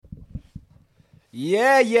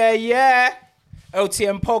Yeah.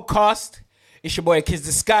 LTM podcast. It's your boy Kids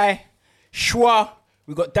the Sky. Shwa.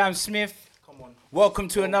 We got Dan Smith. Come on. Welcome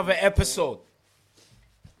to another episode.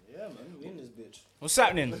 Yeah, man, we in this bitch. What's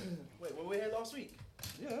happening? Wait, were we here last week?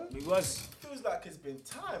 Yeah, We was. Feels like it's been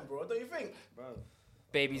time, bro. Don't you think? bro.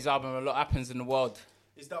 Baby's album, a lot happens in the world.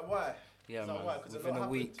 Is that why? Yeah, Is man. that why? 'Cause Within a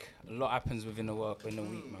happened. week. A lot happens within a week,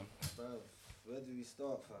 man. Bro, where do we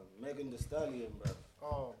start, fam? Megan Thee Stallion, bro.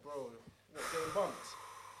 Oh, bro. What, getting bumped?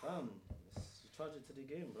 Fam, it's tragic to the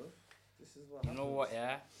game, bro. This is what You happens. know what,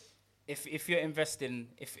 yeah? If you're investing,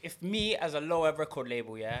 if me as a lower record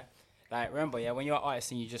label, yeah, like remember, yeah, when you're an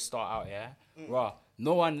artist and you just start out, yeah, raw,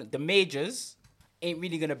 no one, the majors ain't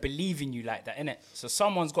really gonna believe in you like that, innit? So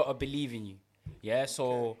someone's gotta believe in you, yeah.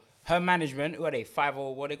 So her management, who are they?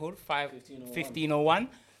 1501.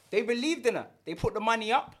 They believed in her. They put the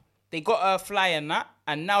money up. They got her fly and that,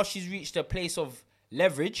 and now she's reached a place of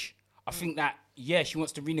leverage. I think that she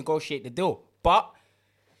wants to renegotiate the deal, but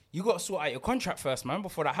you got to sort out your contract first, man,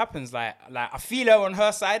 before that happens. Like I feel her on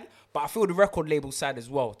her side, but I feel the record label side as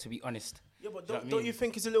well, to be honest. Yeah, but Do you know what I don't mean? you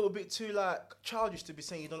think it's a little bit too, like, childish to be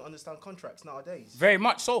saying you don't understand contracts nowadays? Very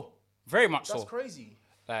much so. Very much That's so. crazy.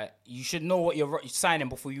 Like, you should know what you're signing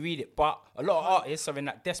before you read it. But a lot of artists are in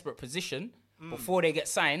that desperate position before they get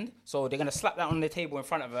signed. So they're going to slap that on the table in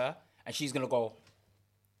front of her, and she's going to go,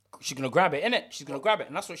 she's going to grab it, innit? She's going to grab it.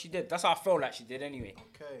 And that's what she did. That's how I felt like she did anyway.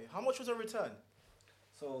 Okay. How much was her return?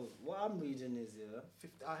 So what I'm reading is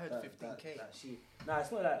I heard that, 15K. that she. Nah,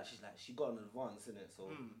 it's not like she got an advance in it.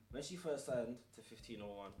 So when she first signed to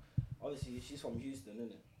 1501, obviously she's from Houston,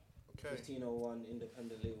 innit? Okay. 1501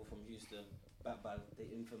 independent label from Houston, backed by the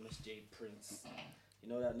infamous Jay Prince. You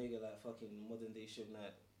know that nigga like fucking modern day Suge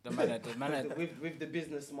Knight. The man, with the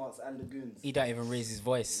business smarts and the goons. he don't even raise his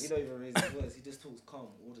voice. He don't even raise his voice. He just talks calm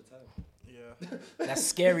all the time. Yeah. That's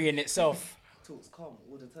scary in itself. Talks calm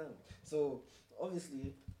all the time. So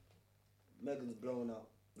obviously, Megan's blown up.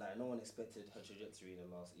 Like no one expected her trajectory in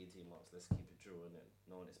the last 18 months. Let's keep it true, and then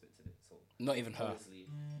no one expected it. So Not even her. obviously,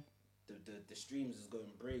 the streams is going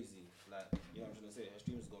brazy. Like you know what I'm trying to say. Her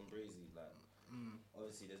streams is going brazy. Like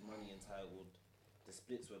obviously, there's money entitled. The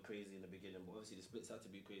splits were crazy in the beginning, but obviously the splits had to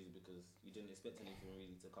be crazy because you didn't expect anything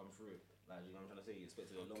really to come through. Like you know what I'm trying to say. You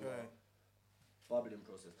expected a longer bubbling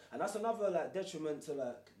process, and that's another like detriment to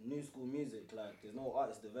like new school music. Like there's no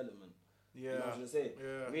artist development. You know what I'm trying to say.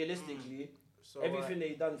 Yeah. Realistically, So, everything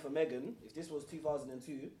they done for Megan, if this was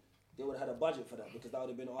 2002, they would have had a budget for that because that would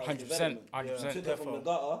have been artist 100%. development. 100%. Took her from the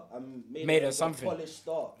gutter and Made her a something. polished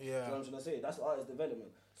star. Yeah. You know what I'm trying to say? That's artist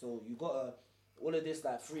development. So you got all of this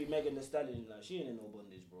like free Megan Thee Stallion, like she ain't in no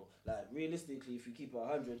bondage, bro. Like realistically, if you keep her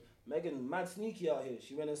 100, Megan mad sneaky out here.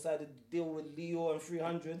 She went inside the deal with Leo and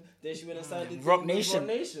 300. Then she went inside the deal Rock with Nation. Rock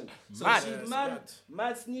Nation. So Mad. she's Yeah, it's mad, mad.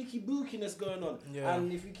 mad sneaky bookiness going on. Yeah.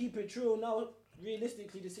 And if you keep it true now,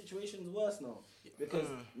 realistically the situation's worse now because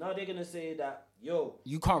now they're gonna say that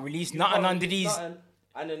You can't release you nothing can't under release these. nothing,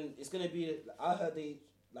 and then it's gonna be. I heard they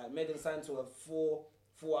like Megan signed to a four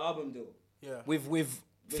album deal Yeah. With with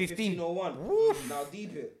 15. 1501. Now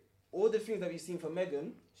deep it. All the things that we've seen from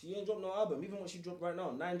Megan, she ain't dropped no album. Even what she dropped right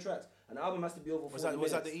now, 9 tracks. An album has to be over 40 Was that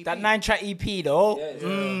minutes. the EP? That 9-track EP though. Yeah,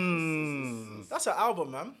 yeah. That's an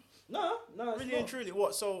album, man. No, it's Really not. and truly.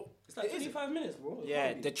 What? So It's like it is- 25 minutes, bro. It Yeah,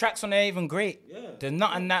 can't be. the tracks on there even great. Yeah. There's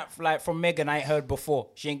nothing that like from Megan I ain't heard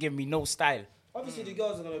before. She ain't giving me no style. Obviously, the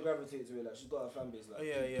girls are gonna gravitate to it. Like she's got her fan base. Like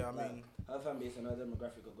Yeah, I like, mean- her fan base and her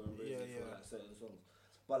demographic are going crazy Yeah. for like certain songs.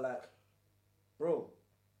 But like, bro,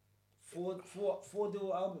 four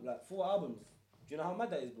deal album, like 4 albums. Do you know how mad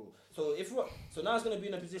that is, bro? So so now it's gonna be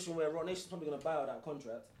in a position where Rock Nation's probably gonna buy out that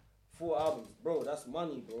contract. 4 albums, bro. That's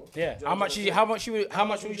money, bro. Yeah. Do you know How what much? I'm You, saying? how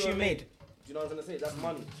much would would she have made? Do you know what I'm trying to say? That's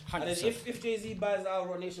money. And then 100%. if Jay-Z buys it out,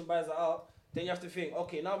 Rock Nation buys it out, then you have to think,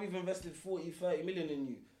 okay, now we've invested 40-30 million in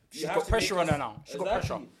you. She's got pressure on her now. She's got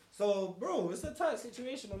pressure. So, bro, it's a tight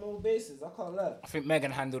situation on all bases. I can't lie. I think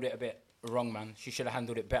Megan handled it a bit wrong, man. She should have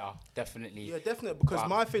handled it better. Definitely. Yeah, definitely. Because Wow.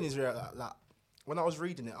 my thing is, like, when I was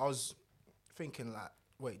reading it, I was thinking, like,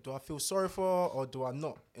 wait, do I feel sorry for her or do I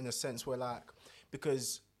not? In a sense where, like,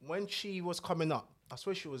 because when she was coming up, I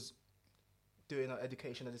swear she was doing her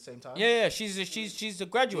education at the same time. Yeah. She's a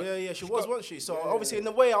graduate. Yeah, she was, wasn't she? So obviously, in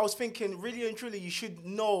a way, I was thinking, really and truly, you should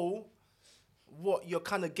know what you're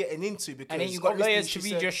kind of getting into because And then you got obviously lawyers she to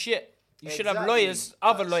read said- your shit. You should have Exactly. lawyers,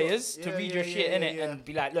 other So- lawyers, to yeah, read yeah, your shit yeah, in it yeah. and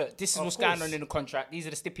be like, look, this is Of what's going course. on in the contract. These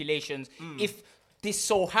are the stipulations. If this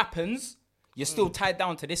so happens, you're still tied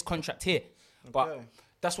down to this contract here. But Okay.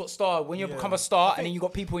 that's what star. When you Yeah. become a star, and then you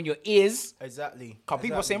got people in your ears. Exactly. Cause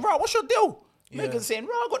people exactly. saying, "Bro, what's your deal?" Yeah. Megan saying,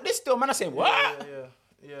 "Bro, I got this deal." Man, I saying, "What?"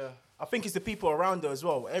 Yeah. I think it's the people around her as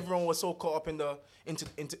well. Everyone was so caught up in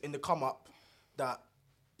the come up that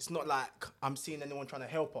it's not like I'm seeing anyone trying to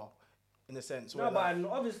help her in a sense. No, where, but like, and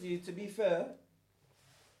obviously, to be fair,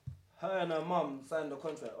 her and her mum signed the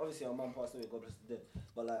contract. Obviously, her mum passed away, God bless the dead.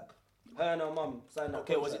 But like, her and her mum signed that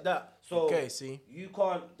okay, contract. was it that? So Okay, see. you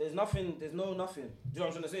can't. There's nothing. There's no nothing. Do you know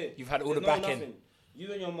what I'm trying to say? You've had all There's the backing. nothing.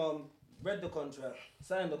 You and your mum read the contract,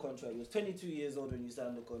 signed the contract. You was 22 years old when you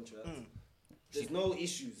signed the contract. There's no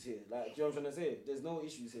issues here. Like, do you know what I'm trying to say? There's no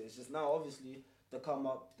issues here. It's just now, obviously, the come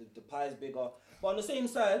up, the pie's bigger. But on the same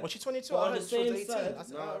side, Was she 22? but I on the heard she was same 18. side,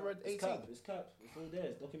 I read 18. It's capped. It's capped. It's all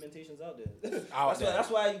there. Documentation's out there. Out there. That's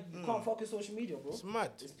why you can't fuck with social media, bro. It's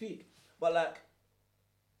mad. It's peak. But like,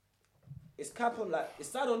 it's cap on, like, it's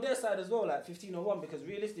sad on their side as well, like 1501, because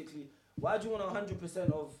realistically, why do you want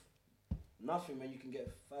 100% of nothing when you can get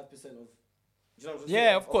 5% of? Do you know what I'm saying?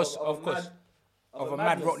 Yeah, of course, of a course. mad- Of a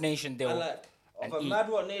madness. Mad Rock Nation deal. And like, and of a eat. Mad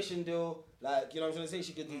Rock Nation deal, like, you know what I'm trying to say?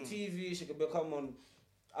 She could do TV, she could become on,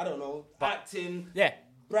 I don't know, acting, Yeah.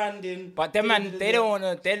 branding. But them man, they don't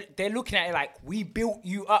wanna. They're looking at it like we built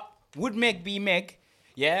you up. Would Meg be Meg?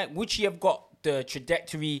 Yeah. Would she have got the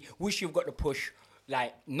trajectory? Would she have got the push?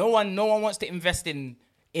 Like no one wants to invest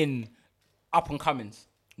in up and comings.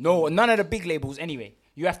 No, none of the big labels anyway.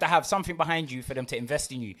 You have to have something behind you for them to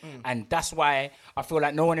invest in you, and that's why I feel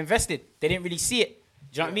like no one invested. They didn't really see it.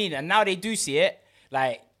 Do you know what I mean? And now they do see it.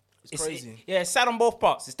 Like It's crazy. yeah, it's sad on both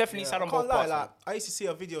parts. It's definitely sad I on can't both lie, parts. like man. I used to see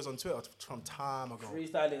her videos on Twitter from time ago.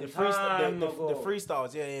 Freestyling the time ago. the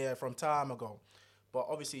freestyles, yeah, from time ago. But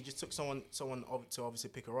obviously, it just took someone to obviously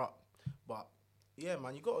pick her up. But yeah,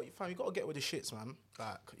 man, you got to get with the shits, man.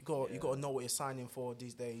 Like you got to know what you're signing for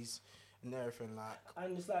these days and everything. Like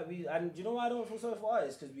And it's like and you know why I don't feel sorry for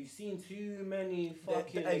artists? Because we've seen too many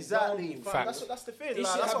fucking exactly. examples. Fam, that's the thing. This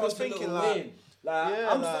Like, shit that's what I was happened to thinking. Lil Like, Wayne. Like,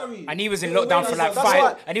 Yeah, I'm like- sorry. And he was in Lil lockdown Wayne for is like a- that's five.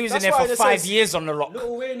 why- And he was in that's there why for in a 5 sense- years on the lock.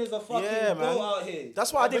 Lil Wayne is a fucking yeah, bro man. out here.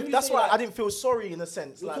 That's why Like, when you that's say why that, I didn't feel sorry in a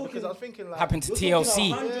sense. You're Like because talking- I was thinking like Happened to you're talking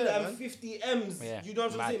TLC. 150 M's. Yeah. You know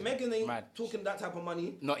what I'm saying? Mad. Megan ain't Mad. talking that type of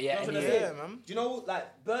money. Not yet, You know what I'm anyway. saying? Yeah, man. Do you know,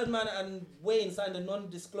 like, Birdman and Wayne signed a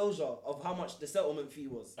non-disclosure of how much the settlement fee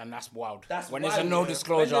was. And that's wild. That's when wild, there's a no yeah.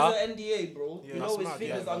 disclosure. When there's an NDA, bro, Yeah, you that's know his mad,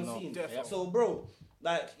 figures yeah, unseen. definitely. So, bro,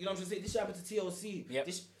 like, you know what I'm saying? This shit happened to TLC. Yep.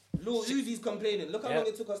 This Lil Uzi's complaining. Look how Yeah. long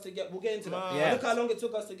it took us to get. We'll get into that. Yeah. Look how long it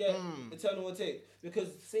took us to get Eternal Will Take. Because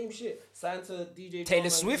same shit. Signed to DJ Taylor Drama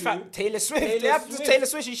and Swift. Crew. Taylor Swift. Taylor They have Swift. Taylor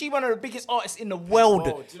Swift. She's one of the biggest artists in the world.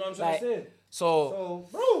 World. Do you know what I'm trying to say? So,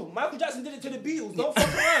 So, bro, Michael Jackson did it to the Beatles. Don't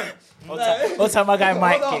fuck around. hold time, my guy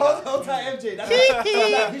Mike. Hold tight, MJ. That's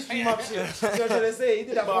like history month shit. You know what I'm trying to say? He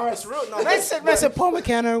did that for But us. it's real now. Man said, Paul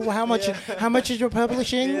McKenna, how much is your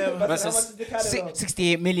publishing? Yeah, But how Man much said, is the catalog?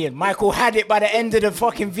 68 million. Michael had it by the end of the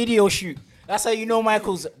fucking video shoot. That's how you know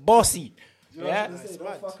Michael's bossy. You know Yeah. what I'm trying to say?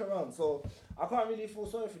 Don't fuck around. So I can't really feel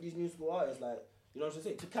sorry for these new school artists. Like, you know what I'm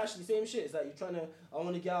saying? To catch the same shit. It's like you're trying to. I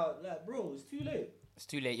want to get out. Like, bro, it's too late. It's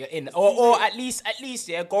too late. You're in, or at least,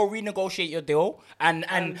 yeah, go renegotiate your deal and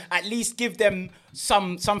at least give them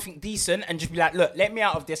something decent and just be like, look, let me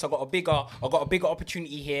out of this. I got a bigger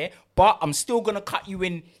opportunity here, but I'm still gonna cut you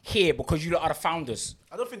in here because you lot are the founders.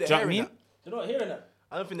 I don't think they're Do you know what I hearing mean? that. They're not hearing that.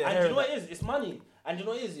 I don't think they're And do you hearing know what that. it is? It's money. And do you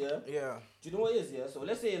know what it is? Yeah. Yeah. Do you know what it is? Yeah. So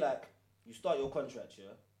let's say like you start your contract. Yeah.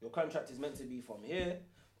 Your contract is meant to be from here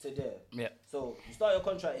to there. Yeah. So you start your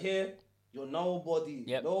contract here. You're nobody.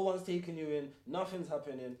 Yep. No one's taking you in. Nothing's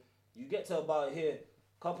happening. You get to about here.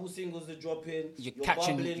 Couple singles are dropping. You're You're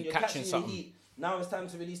catching- bubbling. you're You're catching catching the something. heat. Now it's time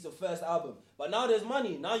to release the first album. But now there's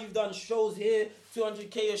money. Now you've done shows here,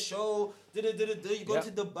 200K a show. You've gone Yep.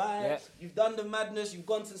 to Dubai. Yep. You've done the madness. You've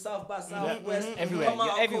gone to South by Southwest. Everywhere. Come out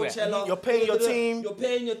You're of everywhere. Coachella. You're paying your team. You're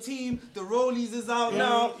paying your team. The Rollies is out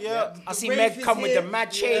now. Yeah. I The see Wraith Meg is come with here. the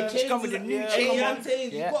mad change. She come with the new Yeah. change. Hey,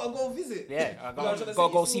 Yeah. you gotta go visit. Yeah, I You know what I'm trying to gotta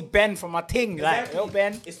say? go It's see all- Ben for my ting. Like, Exactly. yo,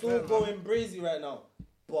 Ben. It's all going brazy right now.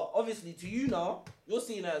 But obviously, to you now, you're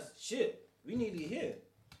seen as shit. We nearly here.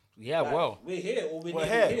 Yeah, Like, well. we're here or we're We're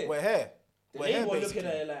nearly here. We're here. The We're here, label looking basically.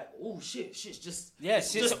 at it like, oh shit's just. Yeah,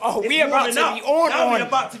 it's shit's- just- oh, it's we about warming to up. be on. Now we're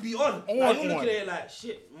about to be on. Like, you're on. looking at it like,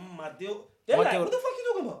 shit, my deal. They're My like, deal- what the fuck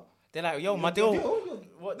you talking about? They're like, yo, my Your deal.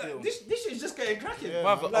 What Like, deal? This shit's just getting cracking.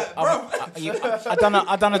 Bruv, Like,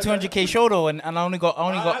 I done a 200K show though, and I only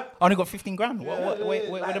got 15 grand.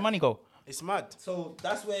 Where the money go? It's mad. So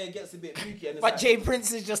that's where it gets a bit freaky. And it's But like, Jay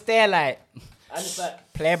Prince is just there, like and it's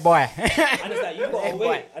like, playboy. and it's like you gotta Boy,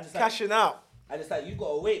 wait. And it's like, Cashing out. And it's like you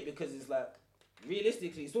gotta wait because it's like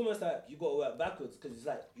realistically, it's almost like you gotta work backwards because it's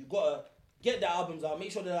like you gotta get the albums out,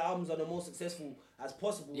 make sure that the albums are the most successful as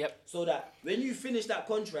possible. Yep. So that when you finish that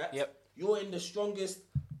contract, Yep. you're in the strongest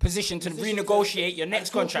position to renegotiate your next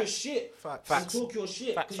and talk contract. Your shit. Facts. And talk your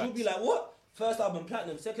shit. Facts, Because you'll be like, what? First album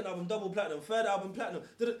platinum, second album double platinum, third album platinum.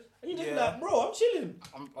 And you just be like, bro, I'm chilling.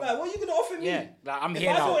 Like, what are you gonna offer me? Yeah, like, I'm if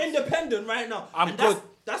here I now. feel independent right now, I'm and good.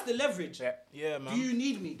 That's the leverage. Yeah, man. Do you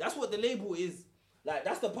need me? That's what the label is. Like,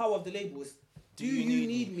 that's the power of the label. Is do you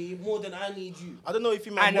need me more than I need you? I don't know if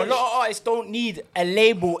you man And a watched- lot of artists don't need a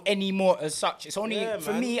label anymore as such. It's only Yeah,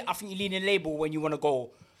 for man. me. I think you need a label when you want to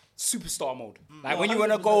go superstar mode. Like No, when you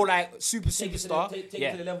want to go 100%. like Take it to superstar. the, take yeah.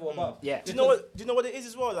 it to the level above. Yeah. Do you know what? Do you know what it is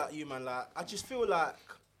as well? Like you, man. Like I just feel like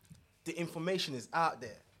the information is out there.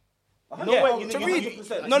 You know Yeah, when to you, read.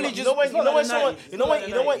 you, Knowledge you know when is- you know when it's not someone like the you know when 90s.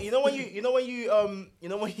 you know when you know when you you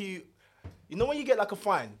know when you you know when you get like a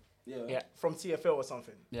fine Yeah. from TFL or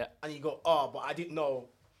something. Yeah. And you go, but I didn't know,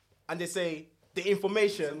 and they say the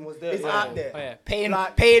information Was there, is yeah. out there. Oh, yeah. Paying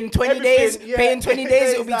Like, 20 days. everything, yeah. Paying 20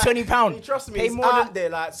 days. It'll be Like, £20. Trust me, Pay it's more out than there,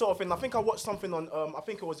 like sort of thing. I think I watched something on I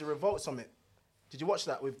think it was the Revolt Summit. Did you watch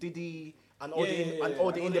that with Diddy and all Yeah,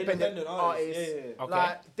 the yeah. independent artists. artists? Yeah. Okay.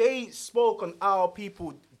 Like they spoke on how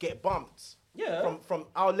people get bumped. Yeah. From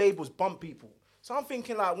our labels bump people. So I'm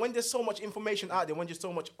thinking like when there's so much information out there, when there's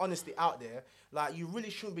so much honesty out there, like you really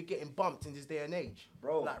shouldn't be getting bumped in this day and age.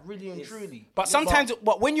 Bro, Like really and it's- truly. But sometimes,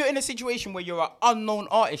 but when you're in a situation where you're an unknown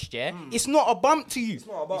artist, yeah, it's not a bump to you. It's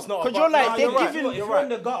not a bump. It's not a 'Cause bump. you're like, Nah, they're you're right. giving- If You're you're right. in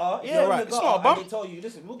the gutter, Yeah, you're in the it's not a gutter, bump. and they tell you,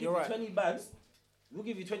 listen, we'll give You're you right. 20 bags. We'll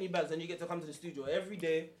give you 20 bags, and you get to come to the studio every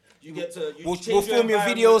day. You get to. We'll change film your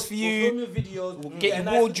environment, videos for you. We'll film your videos. We'll you get a your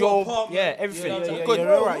nice little wardrobe. apartment. Yeah, everything. You know, I'm yeah, good. yeah,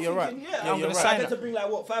 You're right, I'm you're right. thinking, Yeah, I'm you're gonna right. sign Sign it to up. bring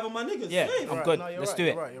like what 5 of my niggas. Yeah, Safe. I'm Right, good. no, you're Let's right, do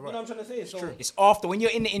you're it. right, you're You know what I'm trying to say? So It's after when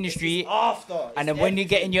you're in the industry, after. and then it's when you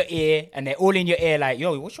get in your ear, and they're all in your ear, like,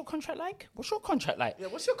 yo, what's your contract like? What's your contract like? Yeah,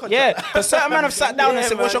 what's your contract? Yeah, because certain men have sat down and Yeah,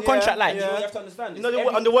 said, what's your man, contract yeah, like? You know what you have to understand. You know,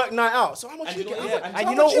 it's on the work night out. So how much And you you get? know, How yeah, much- and And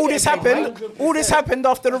how you know much all get this paid, happened. man? All this happened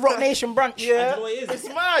after the Rock Nation brunch. And you Yeah, know what it is? it's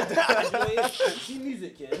mad. And you know what it is? You see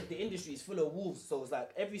music, yeah, the industry is full of wolves. So it's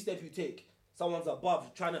like every step you take, someone's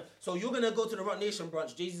above trying to. So you're gonna go to the Rock Nation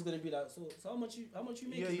brunch. Jay-Z's gonna be like, so how much you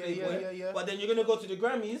make? Yeah, this yeah, Playboy? yeah. But then you're gonna go to the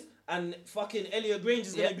Grammys and fucking Elliot Grange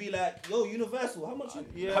is Yeah. gonna be like, yo, Universal, how much you?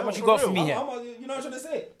 Yeah, How much you for got for real. me here? How much, you know what I'm trying to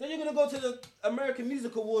say? Then you're gonna go to the American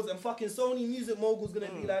Music Awards and fucking Sony Music Mogul's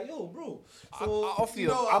gonna be like, yo, bro. So I'll offer you.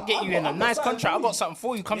 know, I'll get you in a I've got nice something contract. for I've got you. something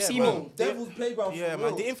for you. Come Yeah, see bro. me. Devil's Playground. Yeah, for man.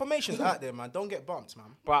 real. The information's out there, man. Don't get bumped, man.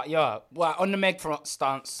 But yeah, well, on the Meg front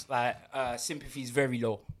stance, like sympathy is very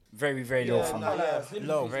low, very very low Yeah, from nah, her. like, Yeah, sympathy's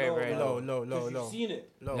low, very low, man. low, low, 'Cause low. You've seen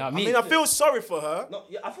it. Low. You know what I I mean? mean, I feel sorry for her, No,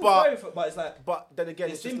 yeah, I feel But- sorry for it, but it's like, but then again,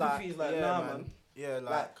 The it's just sympathy like, is like, yeah, nah, man. man. Yeah, like,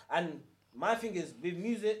 like, and my thing is with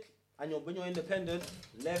music, and when you're independent,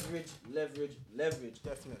 leverage.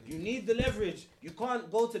 Definitely. You need the leverage. You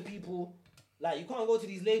can't go to people, like you can't go to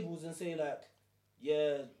these labels and say like,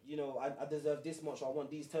 yeah, you know, I deserve this much. Or I want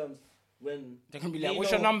these terms. When They can be they like,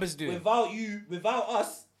 what's your know numbers doing? Without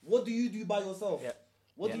us, what do you do by yourself? Yeah.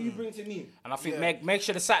 What Yeah. do you bring to me? And I think Yeah. Meg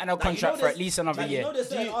should have sat in her Like, you contract know for there's- at least another like, year. You know, there's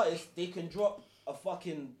certain artists they can drop a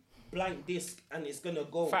fucking blank disc and it's gonna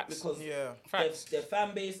go Facts. because Yeah. Facts. their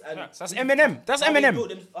fan base and Facts. That's Eminem. That's how they Eminem. built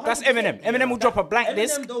them- That's 100%. Eminem. Eminem will drop a blank Eminem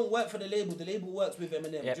disc. don't work for the label. The label works with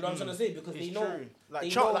Eminem. Yeah. Do you know what I'm trying to say? Because It's they know. true. Like,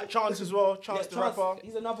 they like Chance as well. Chance the rapper.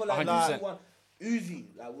 He's another like 100%. one. Uzi.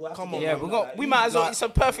 Like, we'll have Come to on, get Yeah, man. him, we like, we might as well. like- It's a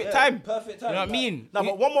perfect yeah, time. Perfect time. You know what I like- mean? No,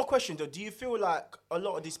 but one more question though. Do you feel like a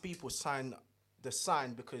lot of these people sign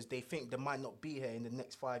because they think they might not be here in the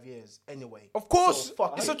next 5 years anyway? Of course, So,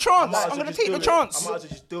 fuck it's it. a chance. I might as I'm well gonna just take do the it. chance. I might as well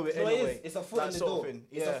just do it You know what it anyway. is? It's a foot That in the sort of door. thing.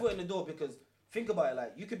 It's Yeah. a foot in the door because think about it.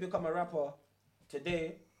 Like you could become a rapper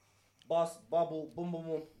today, bust, bubble, boom, boom,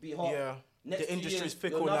 boom, be hot. Yeah. Next The 2 industry's years,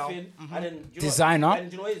 fickle you're now. nothing, and then you Designer. Know,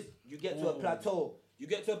 and you know what it is? You get to a plateau. You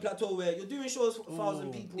get to a plateau where you're doing shows for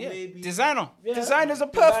 1,000 people, Yeah. maybe. Designer. Yeah. Designer's a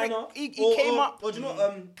perfect. Designer. He Or- came or- up. Or do you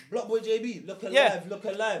know, Blockboy JB, look alive, Yeah. look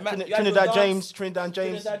alive. Man, You had your Trinidad dance, James. Trinidad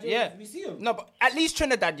James. Yeah. We see him. No, but at least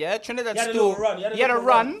Trinidad, yeah. Trinidad He had a still. little run, he had a He had a little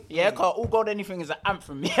run, run. yeah. Cause All God Anything is an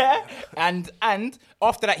anthem, yeah. and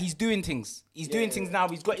after that, he's doing things. He's doing things now.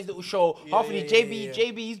 He's got his little show. Half of yeah, the JB, yeah.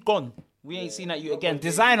 JB, he's gone. We ain't seen that you again.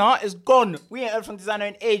 Designer is gone. We ain't heard from Designer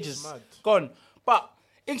in ages. Mad. Gone. But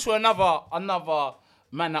into another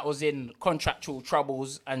man that was in contractual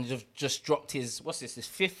troubles and just dropped his his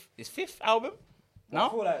fifth album. I No,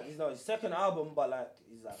 feel like he's not his second album, but like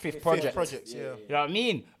he's like Fifth fifth project. Projects, yeah. you know what I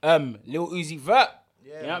mean? Lil Uzi Vert.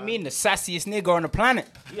 You know what I man. mean? The sassiest nigga on the planet.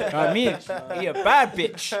 You know what I mean? He a bad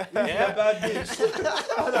bitch. Yeah, Yeah. bad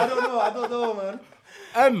bitch. I don't know, man.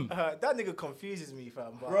 That nigga confuses me,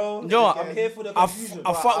 fam. But Bro, No, I'm here for the I confusion.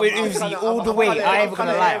 fuck with I'm Uzi kinda- all I'm the way. kinda- I ain't I'm even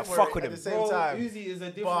gonna kinda lie. I here for fuck it with at him. the same Bro, time. Uzi is a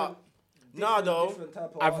different. But nah, though. different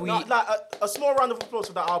type of Have artist. we- Nah, like a small round of applause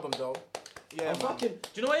for that album, though. Yeah, I'm man. fucking. Do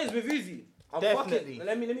you know what it is with Uzi? Definitely.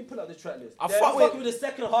 Let me pull up the track list. I I'm fuck fucking with- with the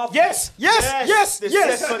second half. Yes. The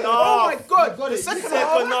second half. Oh my god. got The it. second Second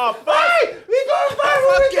half. half. Hey, we got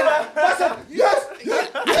five. Yes.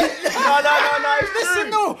 No. Listen,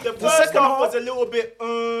 no. The The first second half half- was a little bit.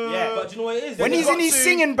 Yeah. But do you know what it is? When he's in his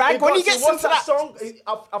singing bag, when he gets what's into that song,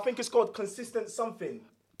 I think it's called Consistent Something.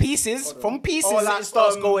 pieces, from pieces, Oh, like, it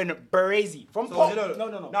starts going crazy. From So, pop.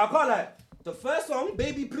 no. Now I can't lie. The first song,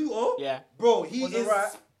 Baby Pluto. Yeah. Bro, he Was it is right?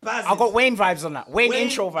 spazzing. I got Wayne vibes on that. Wayne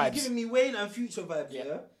intro He's vibes. giving me Wayne and Future vibes,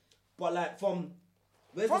 yeah. But like from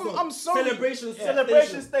where's From the song? I'm sorry.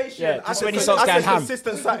 Celebration Station. Yeah, I just said when he con- starts I going said ham.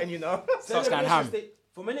 Consistent something, you know. Starts going ham.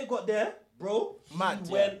 From when it got there, bro, Mad,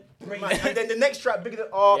 he yeah. went crazy. Man, and then the next track, bigger than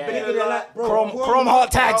Yeah. bigger than that, Bro, Chrome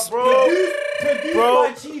hot tags. bro, Produced Bro.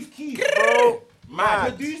 by Chief Keef. bro, mad,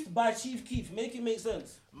 Produced by Chief Keef. Make it make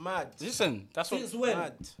sense. mad. Listen, that's what. Since when?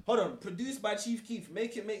 mad. Hold on. Produced by Chief Keef.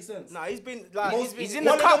 Make it make sense. Nah, he's been like He's in the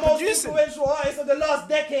One cut of the most producing. influential artists of the last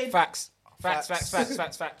decade. Facts. Facts.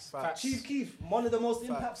 Chief Keef, one of the most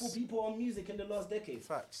Facts. impactful people on music in the last decade.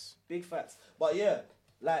 Facts. Big facts. But yeah,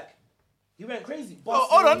 like he went crazy. Oh,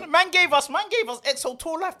 hold on, man gave us EXO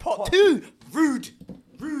Tour Life Part 2. Rude.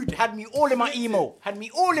 Had me all in my emo. And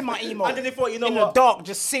then they thought, you know in what? the dark,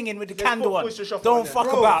 just singing with the Let's candle put on. Push the Shuffle Don't on there. fuck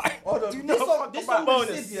Bro, about. hold on. Do This not song, fuck this about. song with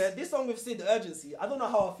bonus. Sid, yeah. This song with Sid, Urgency. I don't know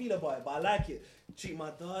how I feel about it, but I like it. Treat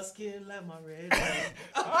my dark skin like my red.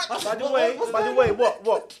 By the way,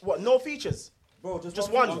 what? No features. Bro,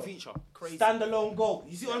 Just one one. feature. Crazy. standalone goal.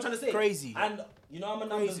 You see what I'm trying to say? Crazy. And you know I'm a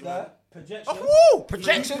numbers Crazy, guy. man. Projection. Woo!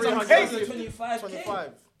 Projections are 300. crazy. 25K.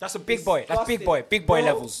 25. That's a big boy. That's big boy. Big boy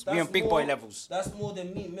levels. We on big boy levels. That's more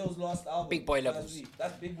than Meek Mill's last album. Big boy last levels. week.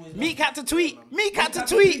 That's big boy. Meek had to tweet.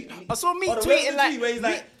 I saw Meek tweeting like.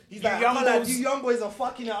 he's you like, young boys. you young boys are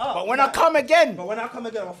fucking it up. But when I come again, But when I come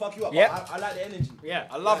again, I'll fuck you up. Yep. I like the energy. yeah,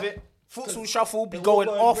 I love it. Futsal shuffle be They're going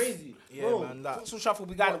all off. Crazy. Yeah, Bro, man. That. Futsal shuffle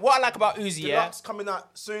be going. What I like about Uzi, yeah. Deluxe coming out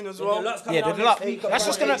soon as The well. Deluxe coming Yeah, the out Deluxe. next week, That's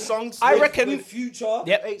just about gonna. 8 songs. I With- reckon. with Future,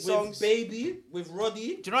 Yep. 8 with songs. Baby, with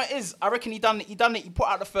Roddy. Do you know what it is? I reckon he done it. He put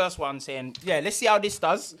out the first one saying, yeah, let's see how this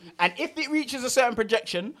does. And if it reaches a certain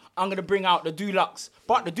projection, I'm gonna bring out the Deluxe.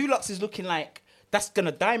 But the Deluxe is looking like that's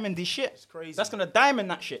gonna diamond this shit. It's crazy. That's gonna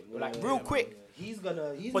diamond that shit. Like real quick. He's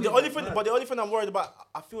gonna. He's But the moving only thing, mad. I'm worried about,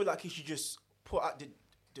 I feel like he should just put out the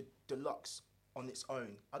Deluxe on its own.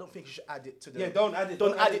 I don't think he should add it to the. Yeah, don't add it.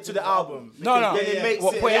 Don't add it to the album. No, because no. Then it makes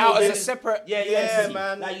What, it put it a out little as a bit- separate. Yeah,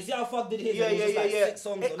 man. Like you see how Fuck did his? Yeah, It was just like yeah. 6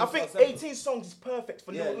 songs. I on think each side. 18 songs is perfect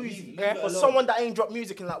for Yeah, Lil leave- Uzi. leave it For alone. someone that ain't dropped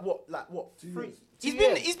music in like what, 3? He's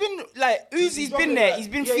been like Uzi's He's been dropping there. that- He's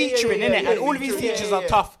been yeah, featuring yeah, in yeah, it, yeah, and all of his featuring, features yeah, are yeah.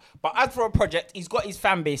 tough. But as for a project, he's got his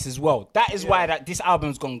fan base as well. That is why that this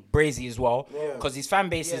album's gone brazy as well, Yeah. because his fan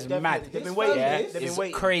base Yeah, is definitely. mad. They've been His waiting. fan Yeah, base- They've it's been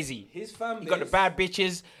waiting. crazy. His fan You got the base- bad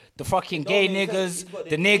bitches, the fucking Don't gay make sense. niggas, He's got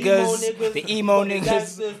the emo niggas, the emo he's got niggas,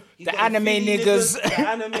 gangsters, he's the got anime Philly niggas. the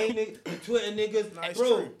anime niggas, the Twitter niggas. Nah, it's Bro,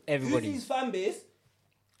 true. Everybody. Uzi's fan base.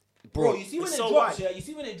 Bro, Bro, you see when it's it so drops, wide. yeah? You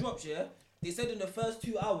see when it drops, yeah? They said in the first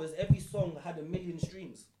 2 hours, every song had 1 million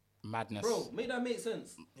streams. Madness. Bro, make that make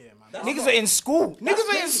sense. Yeah, man. That's Niggas not- are in school. Niggas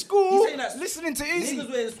are in crazy. school He's saying that listening to Niggas Uzi.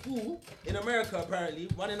 were in school in America apparently,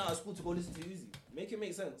 running out of school to go listen to Uzi. Make it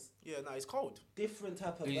make sense. Yeah, nah, it's cold. Different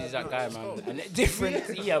type of. Uzi's bad that guy, bitch. man. And different,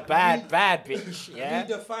 he a bad bitch. Yeah.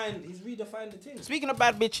 He's redefined the thing. Speaking of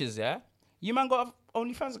bad bitches, yeah, you man got a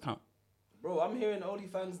OnlyFans account. Bro, I'm hearing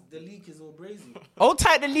OnlyFans, the leak is all brazy. Hold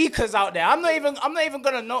tight, the leakers out there. I'm not even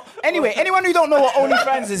gonna know. Anyway, anyone who don't know what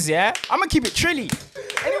OnlyFans is, yeah, I'm gonna keep it trilly.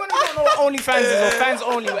 Anyone who don't know what OnlyFans is or fans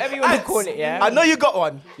only, whatever you want to call it, yeah, I know you got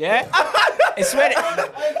one. yeah. It's where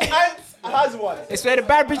Ant has one. it's where the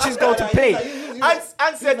bad bitches go to play.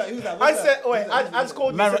 Ant said, who's that? Ant said, wait, Ant's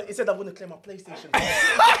called me. Man- He said, I want to claim my PlayStation.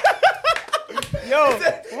 Yo,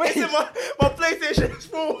 He wait. said, my PlayStation is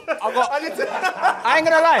full. I need to. I ain't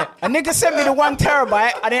gonna lie. A nigga sent me the 1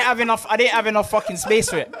 terabyte. I didn't have enough fucking space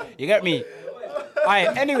for it. You get me?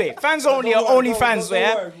 Alright, anyway, fans only or only fans, don't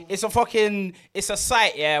yeah? worry. It's a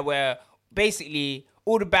site, yeah, where basically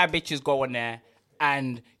all the bad bitches go on there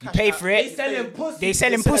and you pay for They it. selling pussy. They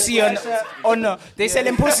selling pussy on they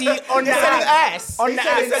selling pussy on the selling app. ass. On the They app.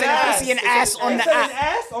 selling Selling ass. pussy and ass on the selling app.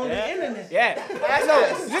 ass on the internet. Yeah.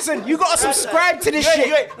 No, listen, you gotta subscribe to this You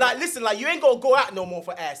shit. ain't, like, listen, like, you ain't gonna go out no more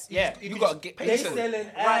for ass. Yeah, you gotta get They paid. selling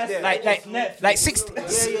ass. there. Like Netflix. like 60.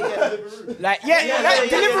 Yeah. Like Deliveroo.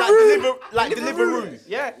 Deliveroo. Like Deliveroo.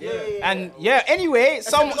 Yeah. And yeah, anyway,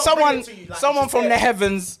 not bringing someone it to you, like, someone it's from there. the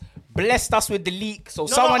heavens blessed us with the leak. So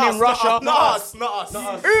someone in Russia. Not us.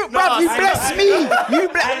 Bruv, you blessed me. You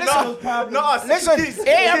blessed. Listen, it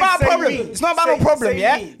ain't about a problem. It's not about no problem,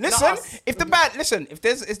 yeah. Listen, if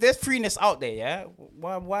there's freeness out there, yeah.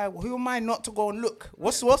 Why? Who am I not to go and look?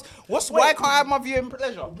 Why can't I have my viewing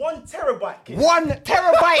pleasure? 1 terabyte. Kid. 1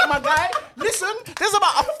 terabyte, my guy. Listen, there's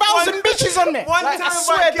about 1,000 bitches on there. 1 Like, I terabyte.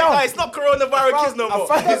 swear Kid. down. It's not coronavirus kids no more.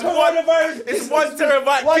 It's 1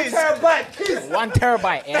 terabyte. 1 kids. terabyte kids. 1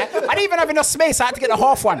 terabyte, yeah. I didn't even have enough space. I had to get a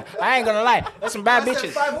half one. I ain't gonna lie. That's some bad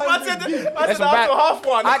bitches. I said That's some after half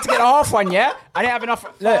one. I had to get a half one, yeah. I didn't have enough.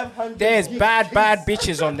 Look, 500 there's bad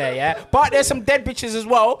bitches on there, yeah. But there's some dead bitches as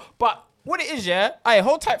well. But what it is, yeah. Hey,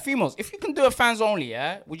 hold tight, females. If you can do a fans only,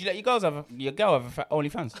 yeah, would you let your girl have only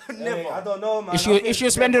fans? Hey, I don't know, man. If she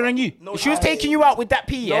was spending on you, No if she was chance. taking you out with that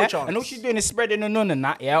P, yeah, chance. and all she's doing is spreading the nun and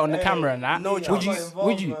that, yeah, on the camera and that, no would chance. you? I'm not involved,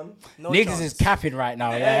 Would you? man. No Niggas chance. is capping right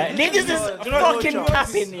now, yeah. Hey, Niggas is no fucking chance.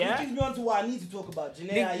 capping, It yeah. gives me on to what I need to talk about.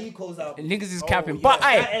 Janae Aiko's album. Niggas is capping, yeah. but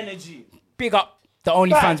That hey, energy. big up the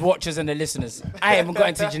OnlyFans watchers and the listeners. I haven't got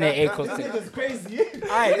into Janae Aiko's This thing. nigga's crazy.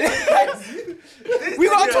 We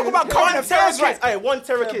gotta talk about current affairs, right? Hey, 1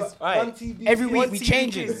 tera kids. One TB. Every week One we TV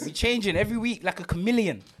changing, kids. we changing every week like a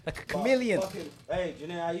chameleon, Hey,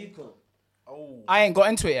 Janae Aiko. Oh. I ain't got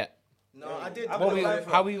into it yet. No, I did. I've What got we- time for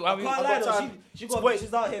how it. we- I how we- can't I've lie got though. time. She got Wait.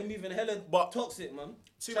 bitches out here moving hella But- toxic, man.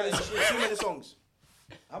 Too many songs.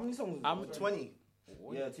 How many songs? I'm was it? 20.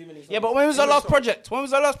 Yeah, too many songs. Yeah, but when was our last project? When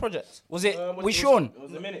was our last project? Was it with Sean? It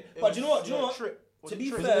was a minute. But you know what? Trip. To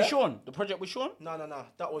be Was it fair, with Sean? The project with Sean? No.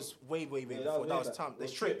 That was way Yeah, before. That was way time. back. They It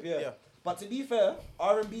was Trip. yeah. Yeah. But to be fair,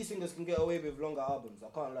 R&B singers can get away with longer albums. I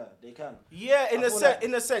can't lie, they can. Yeah, in I a feel sense, like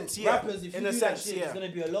in a sense, yeah. Rappers, if you in do a that sense, shit, yeah. there's gonna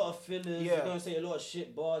be a lot of fillers. Yeah. You're gonna say a lot of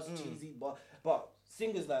shit bars, cheesy bars. But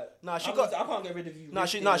singers like, Nah, she I got- can't get rid of you. Nah,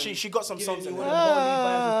 she got some songs in there.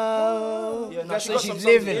 Yeah, That's she what got she's some songs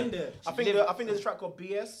living. in there. I think there's a track called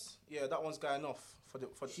BS. Yeah, that one's going off for the.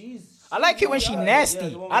 I like it when she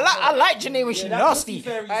nasty. I like Janae when she that nasty. Pussy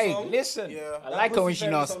Fairy Hey, song. listen. Yeah. I like her when she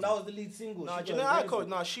nasty. That was the lead single. Nah, She Janae got Aiko. amazing.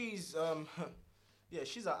 Nah, she's yeah,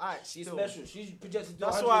 she's an act. She's still. special. She's projected to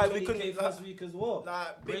That's why we 120K couldn't- first week as well.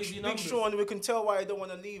 Like Crazy Big numbers. Sean, we can tell why he don't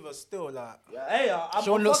want to leave us. Still, like Yeah, hey, I'm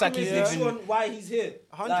Sean looks fucking like he's with Big living- Sean why he's here.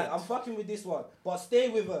 100. Like, I'm fucking with this one, but stay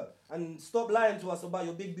with her and stop lying to us about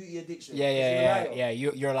your big booty addiction. Yeah.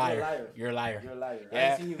 You're a liar. You're a liar. liar. You're a liar. You're a liar. I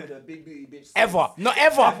Yeah. ain't seen you with a big booty bitch. since. Ever. Not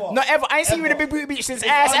ever. I ain't seen you with a Ever. big booty bitch since It's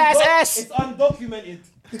ass. It's undocumented.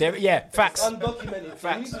 Yeah, facts. It's undocumented. So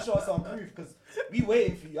you need to show us some proof because we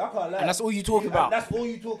waiting for you. I can't lie. And that's all you talk about. That's all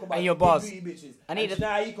you talk about. And your big bars. booty bitches. I need and to-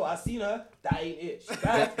 Janae Aiko, I seen her. That ain't it.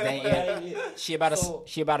 That ain't it. She about So-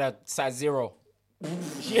 a size 0.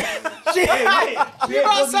 She Hey, she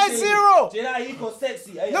about size 0. Janae Aiko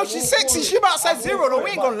sexy. Hey, No, I she's won't sexy. call She it. about I size won't 0 call though. it, We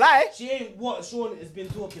ain't but gonna lie. She ain't what Sean has been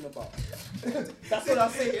talking about. That's what I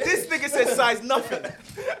say. this nigga said size nothing.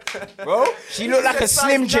 Bro, she look like a says size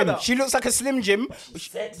Slim Jim. nada. She looks like a Slim Jim.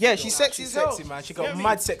 Sexy, Yeah, though, she's man. sexy as She's hell. sexy, man. She got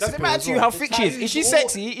mad sex. Does it appeal matter as to you well. how thick she is? Is she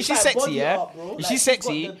sexy? Is she It's like sexy, body yeah? art, bro. Is Like, she she's got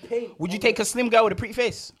sexy? the paint Would you on take a slim girl with a pretty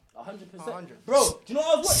face? 100%. Bro, do you know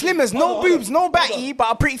what I was watching? Slimmers, no Hold on, boobs, no hold on. batty,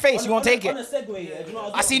 but a pretty face. You won't take On it. a segue, yeah. Do you know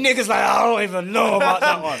what I see niggas like, I don't even know about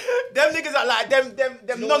that one. Them niggas are like them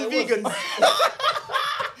You know what it was? non-vegans.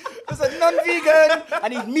 There's a non-vegan. I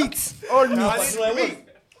need meat. All meat. I But need you know what it meat. was?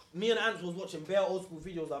 Me and Ants was watching bare old school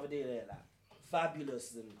videos the other day there, like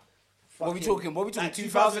Fabulous and. What we fucking- talking? What we talking? like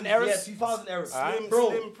 2000 eras? Yeah, 2000 eras. Slim, Bro,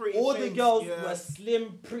 slim, pretty all the things, girls yeah. were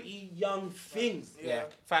slim, pretty, young things. Yeah,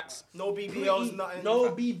 facts. No BBLs, nothing.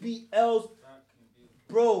 No BBLs.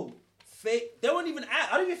 Bro, fake. They weren't even.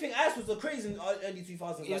 I don't even think ass was the craze in early 2000s. It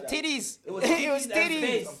was like that. titties. It was It was titties and titties.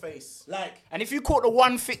 face. On face. Like, And if you caught the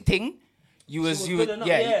one fit thing, you was good enough,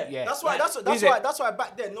 yeah, yeah. yeah. That's why. Like, That's why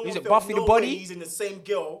back then no Who's one it, felt Buffy the no Body? way he's in the same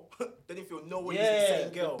girl. They didn't feel no way he's Yeah, in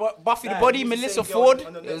the same girl. Buffy the Like, Body, he's the Melissa same girl Ford.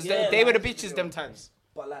 on the It was Yeah, they were the like- bitches them times.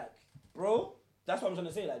 but like, bro, that's what I'm trying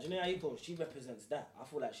to say. Like, Janae Aiko, she represents that. I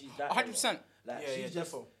feel like she's that. 100%. Like, Yeah, she's yeah,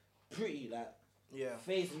 just defo. pretty. Like, Yeah.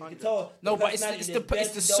 face. You can 100. tell. No, the but it's personality, the there's it's the bare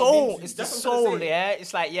to delve soul. into. It's the That's what I'm trying to soul. say. Yeah,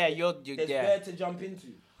 it's like yeah, There's yeah. bare to jump into.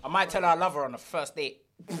 I might tell her I love her on the first date.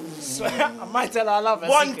 Swear, I might tell her I love her.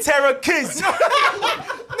 One secret. terror kids.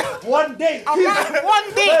 One day.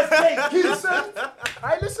 One day. First day.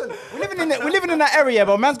 Hey, listen, we're living in that area,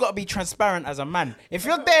 but man's got to be transparent as a man. If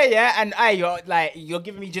you're there, yeah, and you're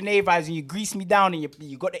giving me Janae vibes and you grease me down and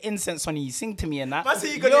you got the incense on and you sing to me and that. Man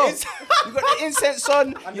say you got Yo, the incense. You got the incense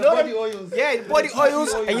on. And You the know body the- oils. Yeah, the body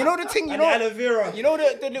oils, and you know the thing. You And know, the aloe vera. you know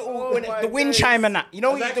the little Oh when my the wind days. chime and that. You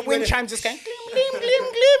know Exactly the wind when it- chime just going glim glim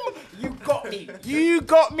glim glim. You got me. You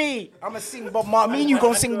got me. I'ma sing Bob Marley. Me and you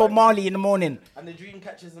gonna sing Bob Marley in the morning. And the dream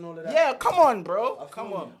catchers and all of that. Yeah, come on, bro. I feel Come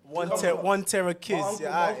you. on. One terror kiss. My uncle, Yeah,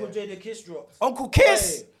 my aight. uncle Jada Kiss dropped. Uncle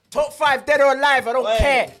Kiss. Oi. Top 5 dead or alive. I don't Oi,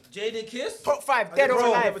 care. Jada Kiss? Top 5 dead or Bro, I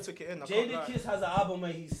alive. never took it in. I can't Jada lie. Kiss has an album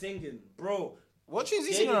where he's singing. Bro, What tunes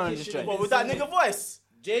he Jada singing on Kiss this should joint? have What, with that nigga voice?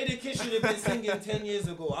 Jada Kiss should have been singing 10 years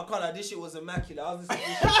ago. I can't like, this shit was immaculate. I was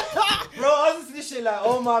listening to this shit. Bro, I was listening to this shit like,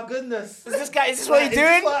 oh my goodness. Is this what Like, you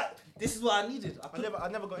doing? This is what I needed. I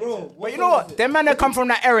never got Bro, into it. But you know what? Them man that come from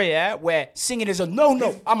that area, yeah, where singing is a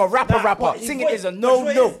no-no. I'm a rapper. Singing is a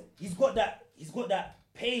no-no. He's got that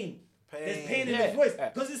pain. There's pain in Yeah. his voice. Yeah.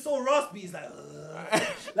 Because it's so raspy, it's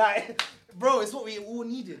like, like, bro, it's what we all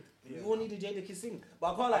needed. We all needed Jada Kiss sing.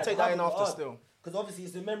 But I can't like take that in after still. Because obviously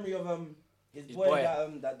it's the memory of his boy,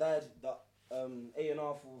 boy. that died, that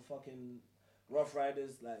A&R for fucking Rough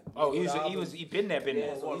Riders, like. Oh, the album. he been there.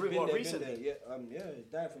 Yeah, so he's been what, there, recently? been there. Yeah, he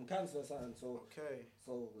died from cancer or something. So, Okay.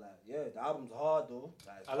 like, yeah, the album's hard though.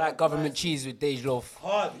 Like, I like Government Cheese with Dej Loaf.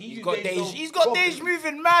 Hard. He's used got Dej Dej. Loaf He's got properly. Dej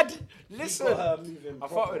moving mad. He's Listen, got her moving I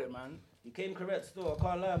fuck properly. with it, man. You came correct still. I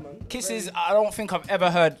can't lie, man. Kisses. I don't think I've ever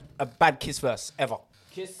heard a bad Kiss verse ever.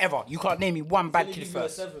 Kiss. Ever. You can't name me one He's bad gonna Kiss give you a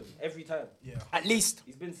verse. 7 every time. Yeah. At least.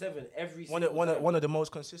 He's been 7 every One single time. of the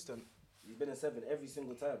most consistent. He's been a 7 every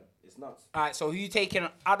single time. It's nuts. All right. So who you taking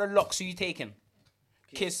out of locks? Who you taking?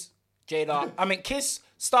 Kiss, Jada. I mean Kiss,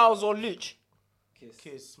 Styles or Luch?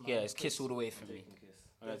 Kiss, man. Yeah, it's Kiss all the way for me. Taking Kiss.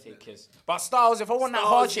 I'm gonna take Kiss. But Styles, if I want that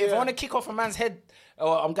Styles, hard shit, if I yeah. want to kick off a man's head,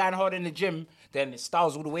 or I'm going hard in the gym, then it's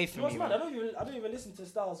Styles all the way for You know me. what's mad? Man. I don't even listen to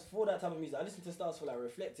Styles for that type of music. I listen to Styles for like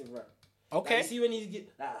reflective rap. Okay. Like, you see when he get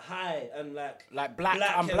like high and like Black,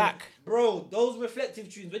 I'm and- Black. Bro, those reflective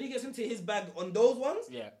tunes when he gets into his bag on those ones,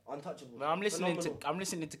 Yeah. untouchable. Man, I'm listening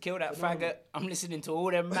to Kill That Phenomenal. Faggot. I'm listening to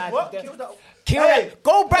all them mad. What? death- Kill that- Kill Hey! that.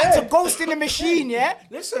 Go back to Ghost in the Machine, yeah?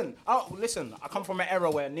 Listen. I come from an era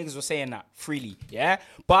where niggas were saying that freely, yeah?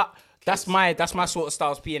 But that's my sort of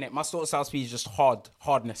Styles P in it. My sort of Styles P is just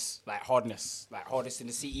hardness. Like hardness in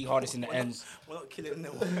the CE, hardest in the ends. We're not killing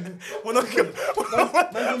them. We're not killing.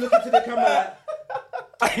 Man, you look into the camera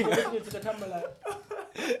like. You look into the camera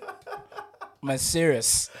like. Man,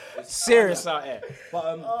 serious out here.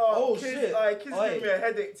 But oh shit. Kiss Oi. giving me a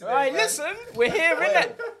headache today. Alright, man. listen, we're here,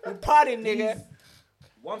 innit? We're partying, nigga.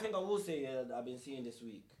 One thing I will say that I've been seeing this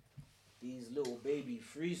week, these little baby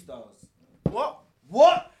freestyles. What?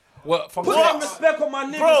 What? What? From Put Flex? some respect on my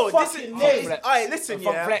niggas Bro, this fucking is. name. Flex. Alright, listen,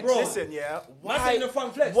 From yeah. Flex. Bro. Listen, yeah. Man said in the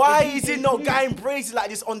front flex. Why The is DJ it not Blue. going brazy like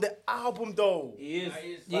this on the album, though? He is.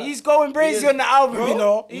 Yeah, he's going brazy He is. on the album, Bro, you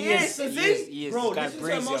know. he is. Is he? He is. Bro, He's going listen to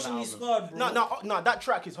brazy on the Emotionally album. Scarred, bro. No, that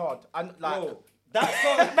track is hard. And like, Bro,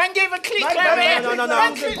 that song. Man gave a click Man, over no, here. no, no, no.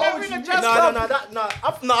 Man clicked over in the No, jazz no, club.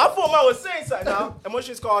 I thought man was saying something now.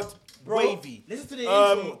 Emotions card, Bro, wavy. listen to the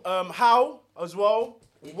intro. How as well,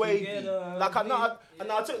 If you wavy. get, Like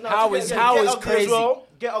I took How Get is Ugly crazy. as well.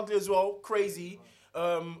 Get Ugly as well, crazy.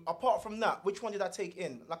 Apart from that, which one did I take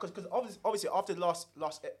in? Like, because obviously after the last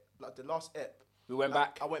ep, We went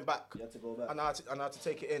back. I went back. You had to go back. And I had to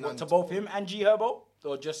take it in. What, and to both him and G Herbo?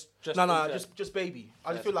 Or just no, just baby.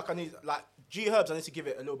 I just feel like I need like G Herbs. I need to give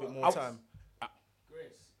it a little bit more time.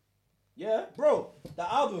 Yeah, bro,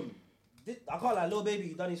 the album. I can't like Lil Baby,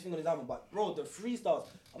 he done his thing on his album, but bro, the freestyles.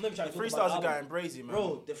 I'm never trying to talk Freestyles about are the album. going brazy, man.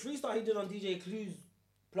 Bro, the freestyle he did on DJ Clue's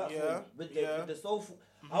platform Yeah, with yeah. the soulful.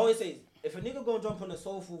 I always say, if a nigga gonna jump on a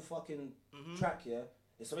soulful fucking track, yeah,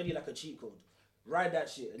 it's already like a cheat code. Ride that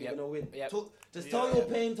shit and Yep. you're gonna win. Yep. Just tell your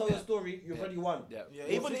pain, tell your story. You've already won. Yeah. Yeah,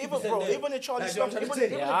 You're even 50% bro, there. even the Charlie Like, Sloth, you know even what I'm the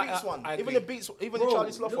saying? Yeah, beats I one, agree. even the beats, even the Bro,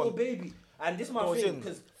 Charlie Sloth Little one. Baby, and this is my was thing in.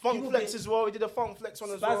 because Funk Flex as well. He did a Funk Flex one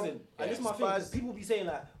as well. spazzing. And this is my thing, Spaz. 'cause people be saying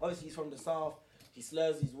like, obviously he's from the south, he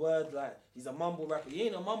slurs his words, like he's a mumble rapper. He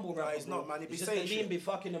ain't a mumble rapper. he's bro. not, man. He be It's just saying the lean shit. be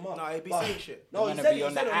fucking him up. Nah, he be But- saying shit. No, The he man said be it. on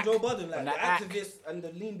He said the it on act, Joe Budden, like on the the act. activists and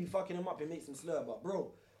the lean be fucking him up. It makes him slur, but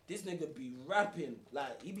bro, this nigga be rapping.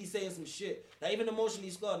 Like he be saying some shit. Like even Emotionally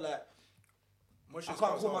Scarred, like. I can't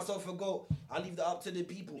call myself a goat. I leave that up to the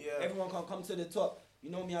people. Yeah. Everyone can come to the top. You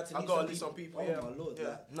know me, I had to I leave gotta some leave some people. Oh Yeah, my lord, yeah.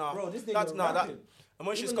 like, Nah, bro, this nigga that's nah, that rapping.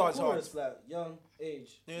 Emotion Even Scar's the hard. chorus, like young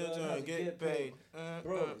age, Yeah, learn how to get paid.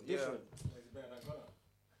 bro, Yeah. different.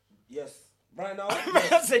 Yes, right now. I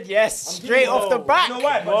yes. said yes, I'm straight giving off the you- back. You know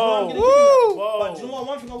why? But Whoa. you know what I'm gonna give you that. Whoa. But you know what?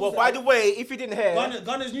 One thing I will Well, say, by the way, if you didn't hear,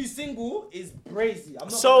 Gunna's new single is brazy. I'm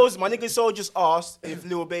not. Soul's my nigga Soul just asked if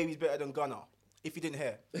Lil Baby's better than Gunna. If you didn't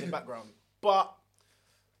hear in the background, but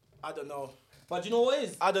I don't know. But you know what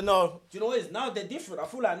is? I don't know. Do you know what is? Now they're different. I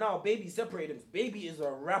feel like now Baby separated them. Baby is a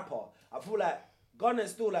rapper. I feel like Gunna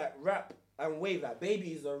still like rap and wave. Like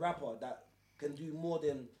Baby is a rapper that can do more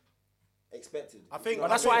than expected. I think. But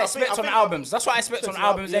that's what I expect on albums. That's what I expect on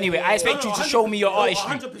albums yeah, anyway. yeah, I yeah. expect you to 100%. show me your No,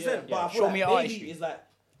 artistry. 100%. But I feel Show like me your Baby artistry. is like,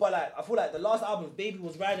 but like I feel like the last album, Baby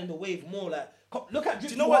was riding the wave more. Like, look at. Do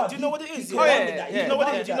you know what? Do you know what it is? Do Oh, yeah, Do you know what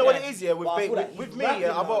it is? Do you know what it is? Yeah, with But I feel ba- like with he's me, rapping yeah,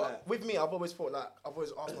 now, like- with me, I've always thought like I've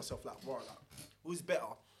always asked myself like, wow, like, who's better?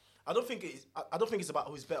 I don't think it's about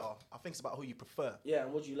who's better. I think it's about who you prefer Yeah,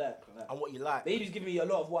 and what do you like? and what you like. Baby's giving me a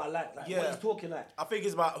lot of what I like. Like Yeah. what he's talking like. I think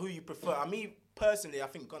it's about who you prefer. I mean, personally, I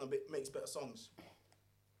think Gunna makes better songs.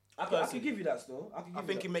 I could give you that still. I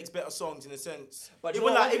think he makes better songs in a sense. But Even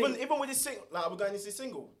you know like one thing- even with this single, like we're going into this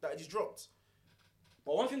single that he just dropped.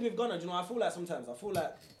 But one thing with Gunna, you know, I feel like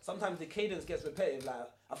sometimes the cadence gets repetitive. Like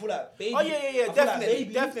I feel like Baby. Oh, yeah, I feel definitely,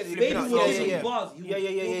 like definitely. Baby Yeah, will yeah, give me yeah. bars. Yeah, He'll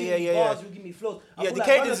give me yeah. bars. He'll give me flows. I Yeah, feel the like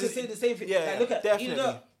cadence Gunna is can say the same thing. Yeah, Like, look at definitely. Eat It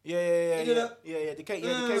Up. Yeah. Eat It Up. The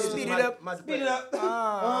cadence Speed is it mad- up. mad Speed it better.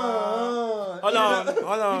 up. Hold on. Speed it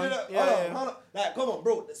up. Yeah, Hold yeah. on. Like, come on,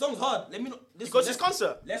 bro. The song's hard. Let me not. You got his let's-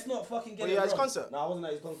 concert? Let's not fucking get Were it you wrong. at his concert? No, I wasn't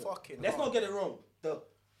at his concert. Fucking Let's hell. not get it wrong.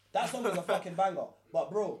 That song is a fucking banger. But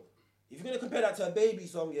bro, if you're gonna compare that to a Baby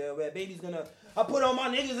song, yeah, where Baby's gonna, I put on my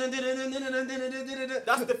niggas and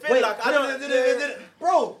That's the thing, like, I don't-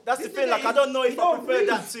 bro. That's the this thing, nigga like, I is- don't know he if I don't prefer breathe.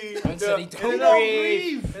 that to Man said he the, don't you know,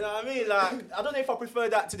 breathe. you know what I mean? Like, I don't know if I prefer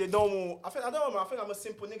that to the normal. I don't know, man. I think I'm a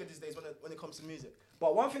simple nigga these days when it comes to music.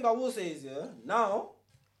 But one thing I will say is, yeah, now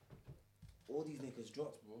all these niggas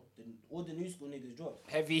dropped, bro. All the new school niggas dropped.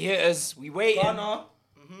 Heavy hitters, we waiting. Gunna.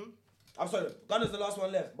 I'm sorry, Gunna's the last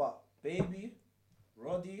one left, but Baby,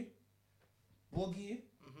 Roddy, Boogie,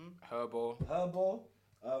 Herbo. Herbo,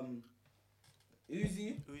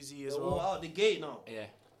 Uzi. Uzi as They're all well. out the gate now. Yeah.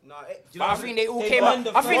 Nah, do you But know I think they all They came won out.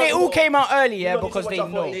 the I think they first all one. came out early, You yeah, know, because this they is what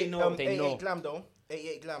I know. thought. They know. They 88 know. Glam though.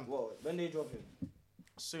 88 Glam. What? When they dropping?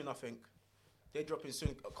 Soon, I think. They're dropping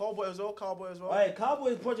soon. Cowboy as well. Alright,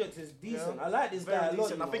 Cowboy's project is decent. Yeah. I like this guy Very a lot.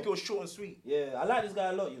 decent. You I think know? it was short and sweet. Yeah, I like this guy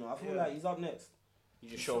a lot. You know, I feel Yeah. like he's up next. You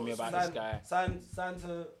just showed me about this guy. Signed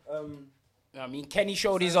to I mean, Kenny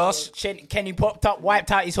showed his ass. Kenny popped up,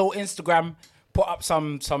 wiped out his whole Instagram, put up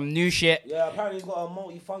some new shit. Yeah, apparently he's got a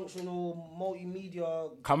multifunctional,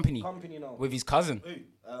 multimedia Company now. with his cousin.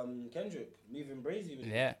 Kendrick, moving brazy with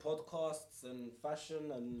Yeah. podcasts and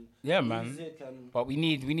fashion and Yeah, man. music and But we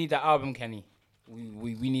need that album, Kenny.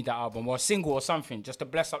 We need that album or a single or something just to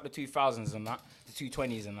bless up the 2000s and that, the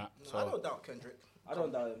 220s and that. I So don't doubt Kendrick. I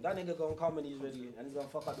don't doubt him. That nigga gonna come when he's ready and he's gonna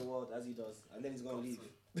fuck up the world as he does and then he's gonna leave.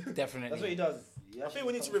 definitely. That's what he does. I think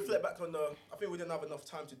we need to reflect back on the. I think we didn't have enough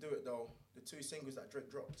time to do it though. The 2 singles that Drake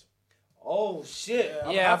dropped. Oh shit.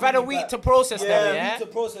 Yeah, I've had a week to process them. Yeah. To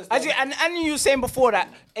process As them. you, and you were saying before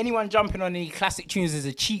that anyone jumping on any classic tunes is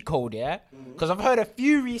a cheat code, yeah? Because I've heard a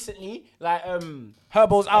few recently, like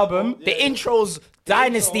Herbo's album, yeah, the yeah. intro's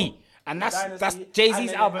Dynasty, intro, and that's Dynasty, Jay-Z's and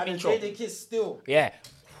then- album and then intro. Jada Kiss still. Yeah.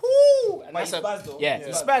 Woo! And But that's he's spaz though. yeah, Yeah.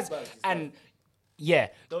 he's Spaz, spaz. spaz. And yeah,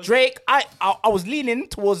 Drake, I was leaning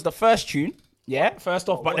towards the first tune. Yeah, first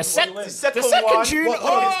off, but the second went? The second tune, What?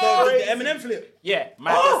 oh, The Eminem flip. yeah,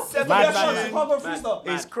 mad, Oh, mad, that's mad, one, mad. Chicago freestyle.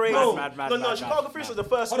 It's crazy. mad, mad, no, mad, Chicago mad, Freestyle was mad. the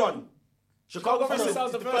first Hold one. on. Chicago Freestyle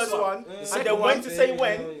was the first one. And then when to say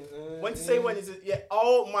when. When to say when is it? Yeah.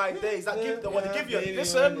 Oh my days. That give the one to give you.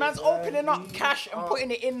 Listen, man's opening up cash and putting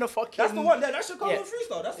it in the fucking. That's the one. That's Chicago Yeah.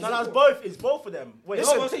 freestyle. That's the No, that's second both. It's both of them. Wait, No,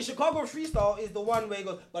 listen. but I'm saying Chicago freestyle is the one where he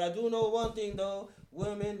goes, but I do know one thing though,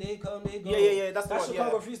 women they come, they go. Yeah, that's the one,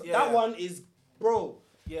 Chicago yeah. freestyle. Yeah. That one is, bro.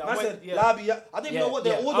 Yeah, Man when- said, yeah. Labi, I didn't even know what the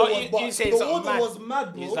yeah. order Oh, was, you but said the something order mad. was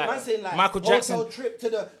mad, bro. He's like, Man saying like Michael Jackson. hotel trip to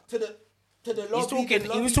the lobby.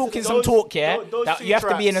 He was talking to some those- talk, yeah. those That two you have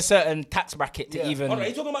to be in a tracks. certain tax bracket to Yeah. even. Are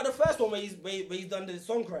you talking about the first one where he's done the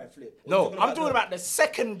song cry flip? Or No, you I'm talking about the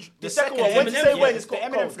second. The second one. When to Eminem, say yeah, when is the called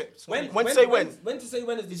Eminem cold. flips. When to say when. When to say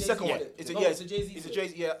when is the The Jay-Z second one. flip? It's a No, yes. it's a Jay-Z. It's a flip.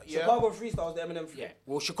 Jay-Z. Yeah. Chicago freestyle is the Eminem flip. Yeah.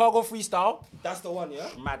 Well, Chicago freestyle, That's the one, yeah.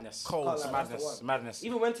 madness, Cold. Can't lie, that's the madness, one. madness.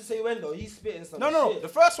 Even when to say when though, he's spitting some No. shit. The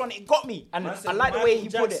first one, it got me, and Man I said like the way he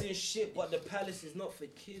Michael put Jackson it. shit, but the palace is not for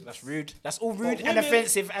kids. That's rude. That's all But rude and women-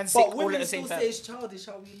 offensive and but sick all at women the same still time. say it's childish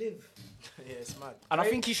how we live. Yeah, it's mad. And I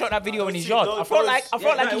think he shot that video in his those- yard. those- I felt like yeah,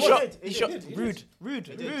 no, he it shot. did. He It shot did. rude.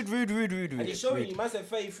 And he's showing you, man said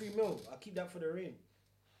 33 mil. I keep that for the rain.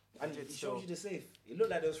 And he shows you the safe. It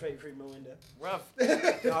looked like there was 33 mil in there. Rough.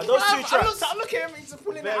 Nah, those two tracks. I look at him. He's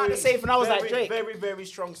pulling it out of the safe, and I was like, Drake. Very, very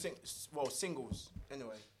strong singles.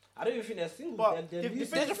 Anyway. I don't even think they're singles. But they're the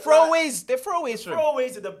music. They're just throwaways. They're throwaways for him.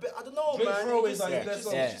 Throwaways are the bit. I don't know, Drake's man. throwaways It's are his just- best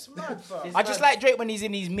songs. Yeah. It's just mad, fam. It's I just mad. like Drake when he's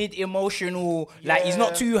in his mid-emotional, like he's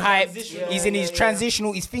not Yeah. too hyped. Transitional. He's in his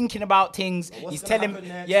transitional. He's thinking about things. What's He's gonna telling, happen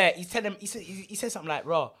next? yeah, he's telling. He said something like,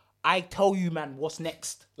 "Bro, I tell you, man, what's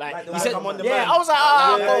next? Like Like the he way said, I'm on the yeah. man. I was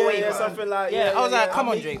like, go away, man. something like Yeah, I was like, come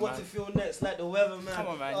on, Make you Drake, want man. to feel next, like the weather, man. Come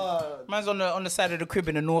on, man. Uh, Man's on the side of the crib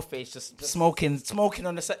in the North Face, just smoking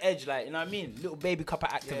on the edge, like, you know what I mean? Little baby cup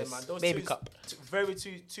of Yeah, activists, man. Those baby two, cup. very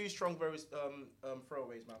two strong, very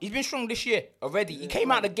throwaways, man. He's been strong this year already. He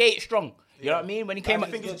came out the gate strong. You know what I mean? When he came I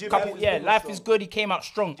out, think it's good. couple, Life is yeah, good, life strong. is good. He came out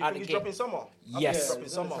strong Do you out think the he's gate. dropping summer? Yes. Yeah, dropping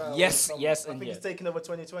summer. Yes, I and think yeah. he's taking over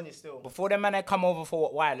 2020 still. Before the man had come over for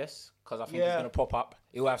what wireless, because I think he's Yeah. gonna pop up.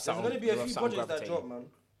 He'll have There's something. gonna be a he'll have few something projects that gravitating. drop, man.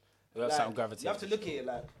 He'll have Like, something gravitating. you have to look at it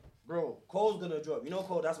like, bro, Cole's gonna drop. You know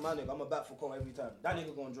Cole, that's my nigga. I'm a bat for Cole every time. That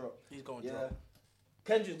nigga gonna drop. He's going to Yeah. drop.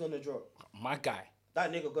 Kendrick's gonna drop. My guy,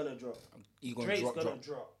 That nigga gonna drop. he gonna Drake's drop. gonna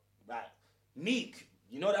drop. Like Meek,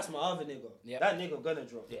 you know that's my other nigga. Yeah. That nigga gonna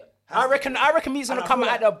drop. Yeah. Has I to. reckon Meek's gonna And I come feel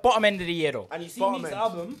at like- the bottom end of the year though. And you see Bottom Meek's end.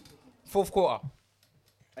 album, Fourth quarter.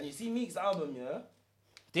 yeah.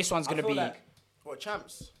 This one's I gonna feel be. like What,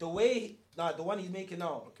 champs? the way, the one he's making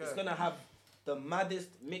now, Okay. it's gonna have the maddest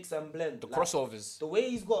mix and blend. The Like, crossovers. The way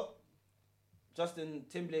he's got Justin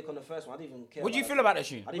Timberlake on the first one, I didn't even care. What do you about feel it. about that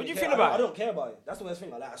tune? I What didn't do you care. feel about I it? don't care about it. That's the worst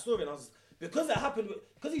thing. Like I saw it and I was because it happened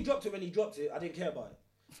because he dropped it when he dropped it. I didn't care about it.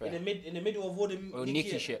 Fair. In the middle of all the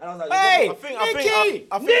Nicki shit. and I was like, Hey, I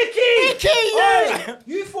think Nicki, yeah. Hey,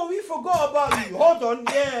 you thought we forgot about you? Hold on,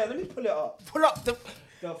 yeah. Let me pull it up. Pull up the.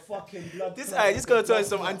 The fucking blood. This clot, this gonna the turn blood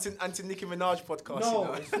some clot. anti Nicki Minaj podcast. No, you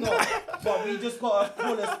know? it's not. But we just gotta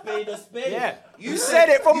call a spade a spade. Yeah. You said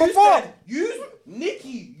it from before.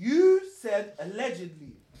 Nicki, you said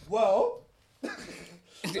allegedly. Well,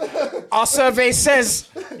 Our survey says.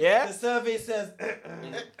 the Yeah. survey says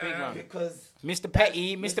Big man. because Mr.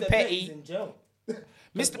 Petty, Petty's Mr. Petty, in jail.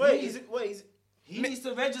 Mr. Wait, is it? He needs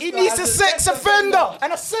to register. He needs as a a sex offender.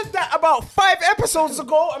 And I said that about 5 episodes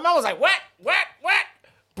ago, and I was like, what?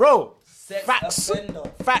 Bro, Sex facts. offender.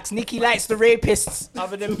 Facts. Nikki likes the rapists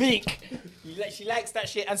other than Meek. She likes that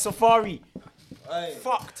shit and Safari. Aye.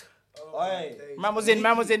 Fucked. Aye. Man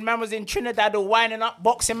was in Trinidad or winding up,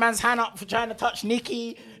 boxing man's hand up for trying to touch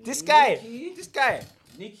Nikki. This guy.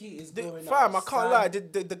 Nicki is going Fam, I out can't sad lie.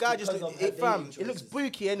 The guy just, because of her fam, dating it looks choices.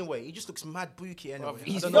 booky anyway. He just looks mad booky anyway.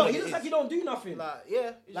 he's I don't No, know he what looks it like is. he don't do nothing. Like, yeah,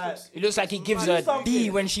 it Like- just It looks like he gives Do her something. D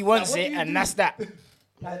when she wants Like, what it, do you and do? that's that.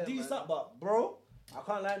 Like, do something, but bro, I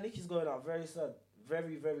can't lie. Nicki's going out very sad,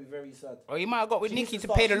 very, very, very sad. Or he might have got with She needs Nikki to to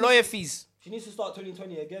start- pay the she lawyer needs- fees. She needs to start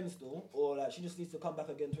 2020 again still, or like she just needs to come back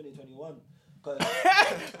again 2021. Cause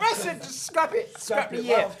I said just scrap it. Scrap the it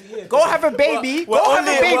year. right off the year. Go have a baby. We're Go have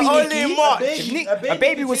only- a baby, we're only in Nikki. March. A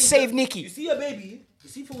baby can would change save the- Nikki. You see a baby. You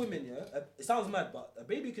see for women, yeah. It sounds mad, but a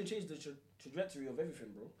baby can change the trajectory of everything,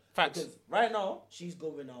 bro. Facts. Because right now she's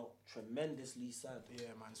going out tremendously sad. Yeah,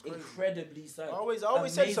 man, it's crazy. Incredibly sad. I always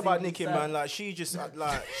say this about Amazingly Nicki, sad. man. Like she's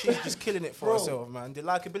just killing it for Bro, herself, man. The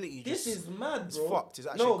likability. This just, is mad, it's bro. fucked. It's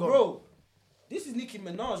actually no, gone. bro. This is Nicki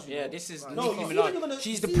Minaj. You Yeah, know? this is No, Nicki you see when you're Minaj. gonna-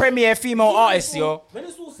 She's you the see- premier female you see when artist, it's yo. all- When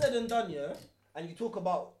it's all said and done, yeah, and you talk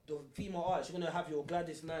about the female artists, you're gonna have your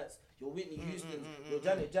Gladys Knights, your Whitney Houstons, your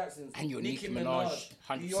Janet Jacksons, And your Nicki Minaj,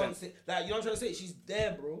 100%. Beyonce. Like, you know what I'm trying to say? She's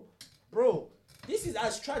there, bro. Bro, this is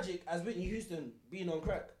as tragic as Whitney Houston being on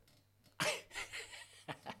crack.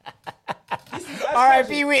 This is as R.I.P.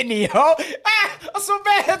 tragic. Whitney, yo. I saw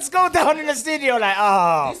heads go down in the studio like,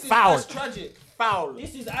 oh, This is foul. as tragic. Foul.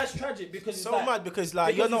 This is as tragic because it's So like, mad because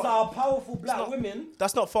like because you're it's not. our powerful black women.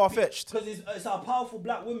 That's not far fetched. Because it's our powerful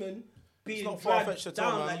black women being not dragged far-fetched at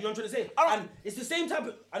down, all, man. like, you know what I'm trying to say? And it's the same type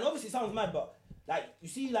of, and obviously it sounds mad, but like, you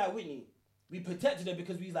see, like Whitney, we protected her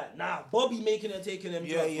because we was like, nah, Bobby making her, taking them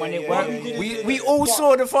Yeah, drugs. yeah, When it yeah, worked, yeah, yeah, we yeah. we all But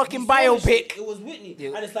saw the fucking we saw the shit, biopic. It was Whitney. Yeah.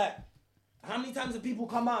 And it's like, how many times have people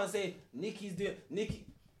come out and say, Nicki's doing, Nicki,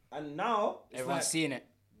 and now, it's Everyone's like, seeing it.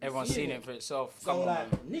 Everyone's seeing seen it. it for itself. so Come on,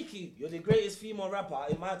 like, man. Nicki, you're the greatest female rapper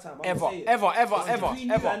in my time. I'm Ever, gonna say it. ever, ever, It's ever, between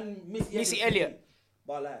you ever. and Missy Elliott.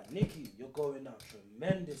 But like, Nicki, you're going out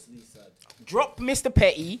tremendously sad. Drop Mr.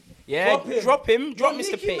 Petty. Yeah, drop him. Drop Mr.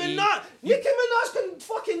 Nicki Petty. Nicki Minaj can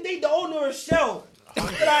fucking date the owner of Shell.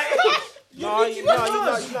 like, No, Nicki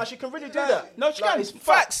Minaj. no, she can really do that. No, she Like, can. it's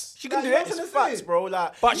Facts. She can Like, do you know it. what I'm It's trying to facts, say? bro.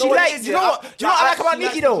 Like, But she what likes, it is, you know what? Do you know what I like about she Nicki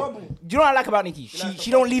likes the though? trouble. Do you know what I like about Nicki?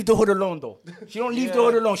 She don't leave the hood alone though. She don't leave the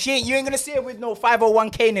hood alone. You ain't gonna see her with no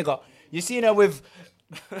 501k nigga. You seeing her with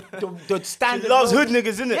the standard. She loves hood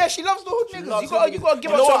niggas, innit? Yeah, she loves the hood niggas. loves You gotta hood give You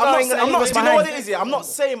her know what? something. I'm not. Do you know what it behind. is? Yeah, I'm not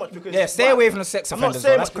saying much because Yeah, stay away from the sex I'm not offenders.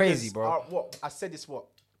 saying That's much crazy, because, bro. what I said this a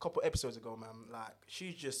couple episodes ago, man. Like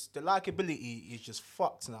she's just the likability is just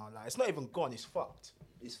fucked now. Like it's not even gone. It's fucked.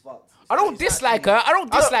 It's fucked. I don't dislike her. I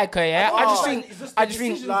don't dislike her. Yeah, I just Like, think. it's just I the just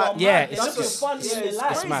think. decisions like, are yeah, mad. it's It's looking just- fun yeah, in the it's light.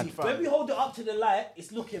 crazy, mad. fam. When we hold it up to the light,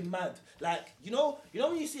 it's looking mad. Like you know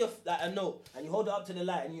when you see a note and you hold it up to the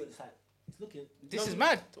light and it's like it's looking. This is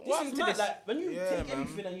mad. This What is happened to mad. this? Like when you Yeah, take man.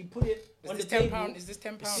 anything and you put it on the Is this table. £10? Is this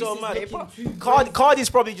 £10? So This mad. is looking too crazy. Cardi's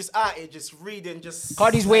probably just out here, just reading, just.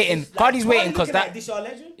 Cardi's waiting. Cardi's waiting because looking that. like this your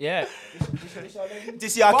legend. Yeah. This your legend.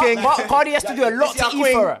 This year king. But Cardi has to do a lot This to year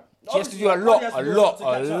eat queen. for her. She has to do a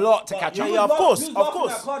lot to catch Yeah, up. yeah, of course, We was of laughing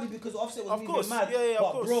course. at Cardi because Offset was Of moving course, mad. yeah, yeah, of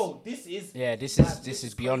but course. bro, this is Yeah, this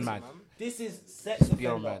is beyond crazy, mad. man. this is sex offender.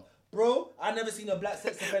 beyond mad. Bro, I never seen a black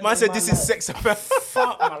sex offender. Man in said my this life. is sex offender.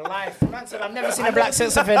 Fuck my life. Man said I've never seen a black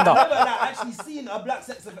sex offender. I've never like actually seen a black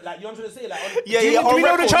sex offender. Like you know what I'm trying to say? Like on, Yeah, Do yeah. we on know the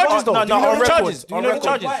record. charges, though? No, Do we no, know on the record. charges? Do we On know the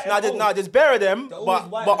record. charges? Nah, there's bare of them, They're always but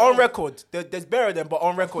white but and on old. record, there's bare of them, but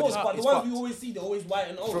on record, Of course, but the it's ones fucked. you always see, they're always white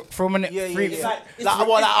and old. From a Yeah, yeah, free. yeah. it's Like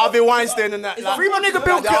what, like Harvey Weinstein and that. it's Like, Free my nigga Like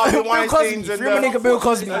Bill the Harvey Bill Cosby. Weinsteins and Free my the- nigga Bill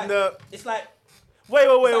Cosby. and the. It's like Wait.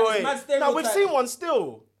 it's mad No, we've stereotype. seen one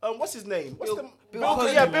still. What's his name? What's the Bill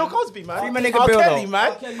Cosby, Yeah, man. Bill Cosby, man. Free my nigga R. Bill, Kelly, though.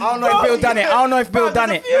 man. R. Kelly. I don't know if Bill done it. I don't know if Bill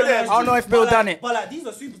done it. There's a few of them. I don't know if Bill done it. But like these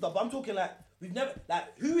are superstars. But I'm talking like we've never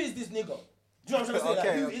like who is this nigga? Do you know what I'm trying to say? Okay.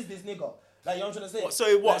 Like who is this nigga? Like you know what I'm trying to say?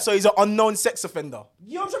 So what? Like, So he's an unknown sex offender.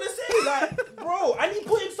 you know what I'm trying to say? Like bro, and he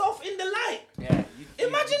put himself in the light. Yeah.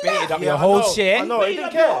 Imagine baited that. up your whole shit. I know. He Baited didn't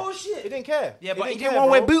up your care. whole shit. He didn't care. Yeah, but he care, didn't want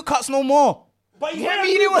to wear bro. boot cuts no more. But he Yeah, had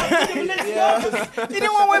he didn't want- Balenciagas. He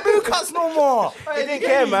didn't want to wear boot cuts no more. He didn't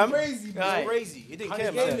care, man. Crazy, bro. Right. Crazy. He didn't And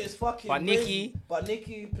care, his game man. is fucking But crazy. Nicki- But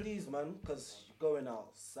Nicki, please, man, because she's going out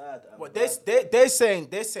sad. And What bad. they're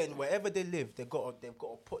saying wherever they live, they've got to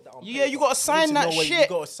put that on. Yeah, you paper. gotta sign We need to that know where shit. You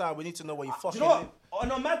got to sign. We need to know where you Do fucking you know live. what?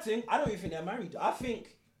 On a mad thing, I don't even think they're married. I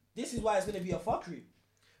think this is why it's gonna be a fuckery.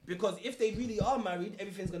 Because if they really are married,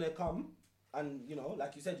 everything's gonna come, and you know,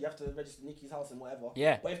 like you said, you have to register Nicki's house and whatever.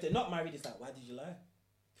 Yeah. But if they're not married, it's like, why did you lie?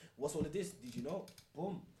 What's all of this? Did you know?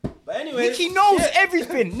 Boom. But anyway, Nicki knows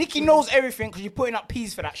everything. Nicki knows everything because you're putting up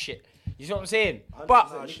peas for that shit. You see what I'm saying? 100%.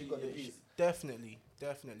 But Nicki got the piece. Definitely.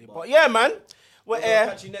 But yeah, man. We're We're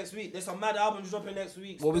gonna catch you next week. There's some mad albums dropping next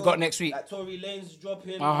week. What we still. got next week? Like Tory Lanez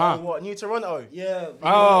dropping. Uh-huh. What? New Toronto. Yeah.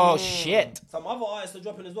 oh shit. Some other artists are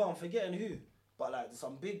dropping as well. I'm forgetting who. But like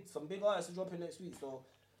some big artists are dropping next week. So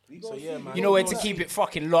we go So, see. yeah, man. You know where to keep it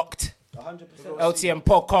fucking locked. 100%. LTM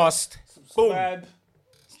podcast. Subscribe,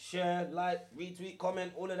 share, like, retweet,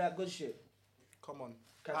 comment, all of that good shit. Come on.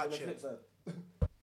 Catch you on Out the here. flip side.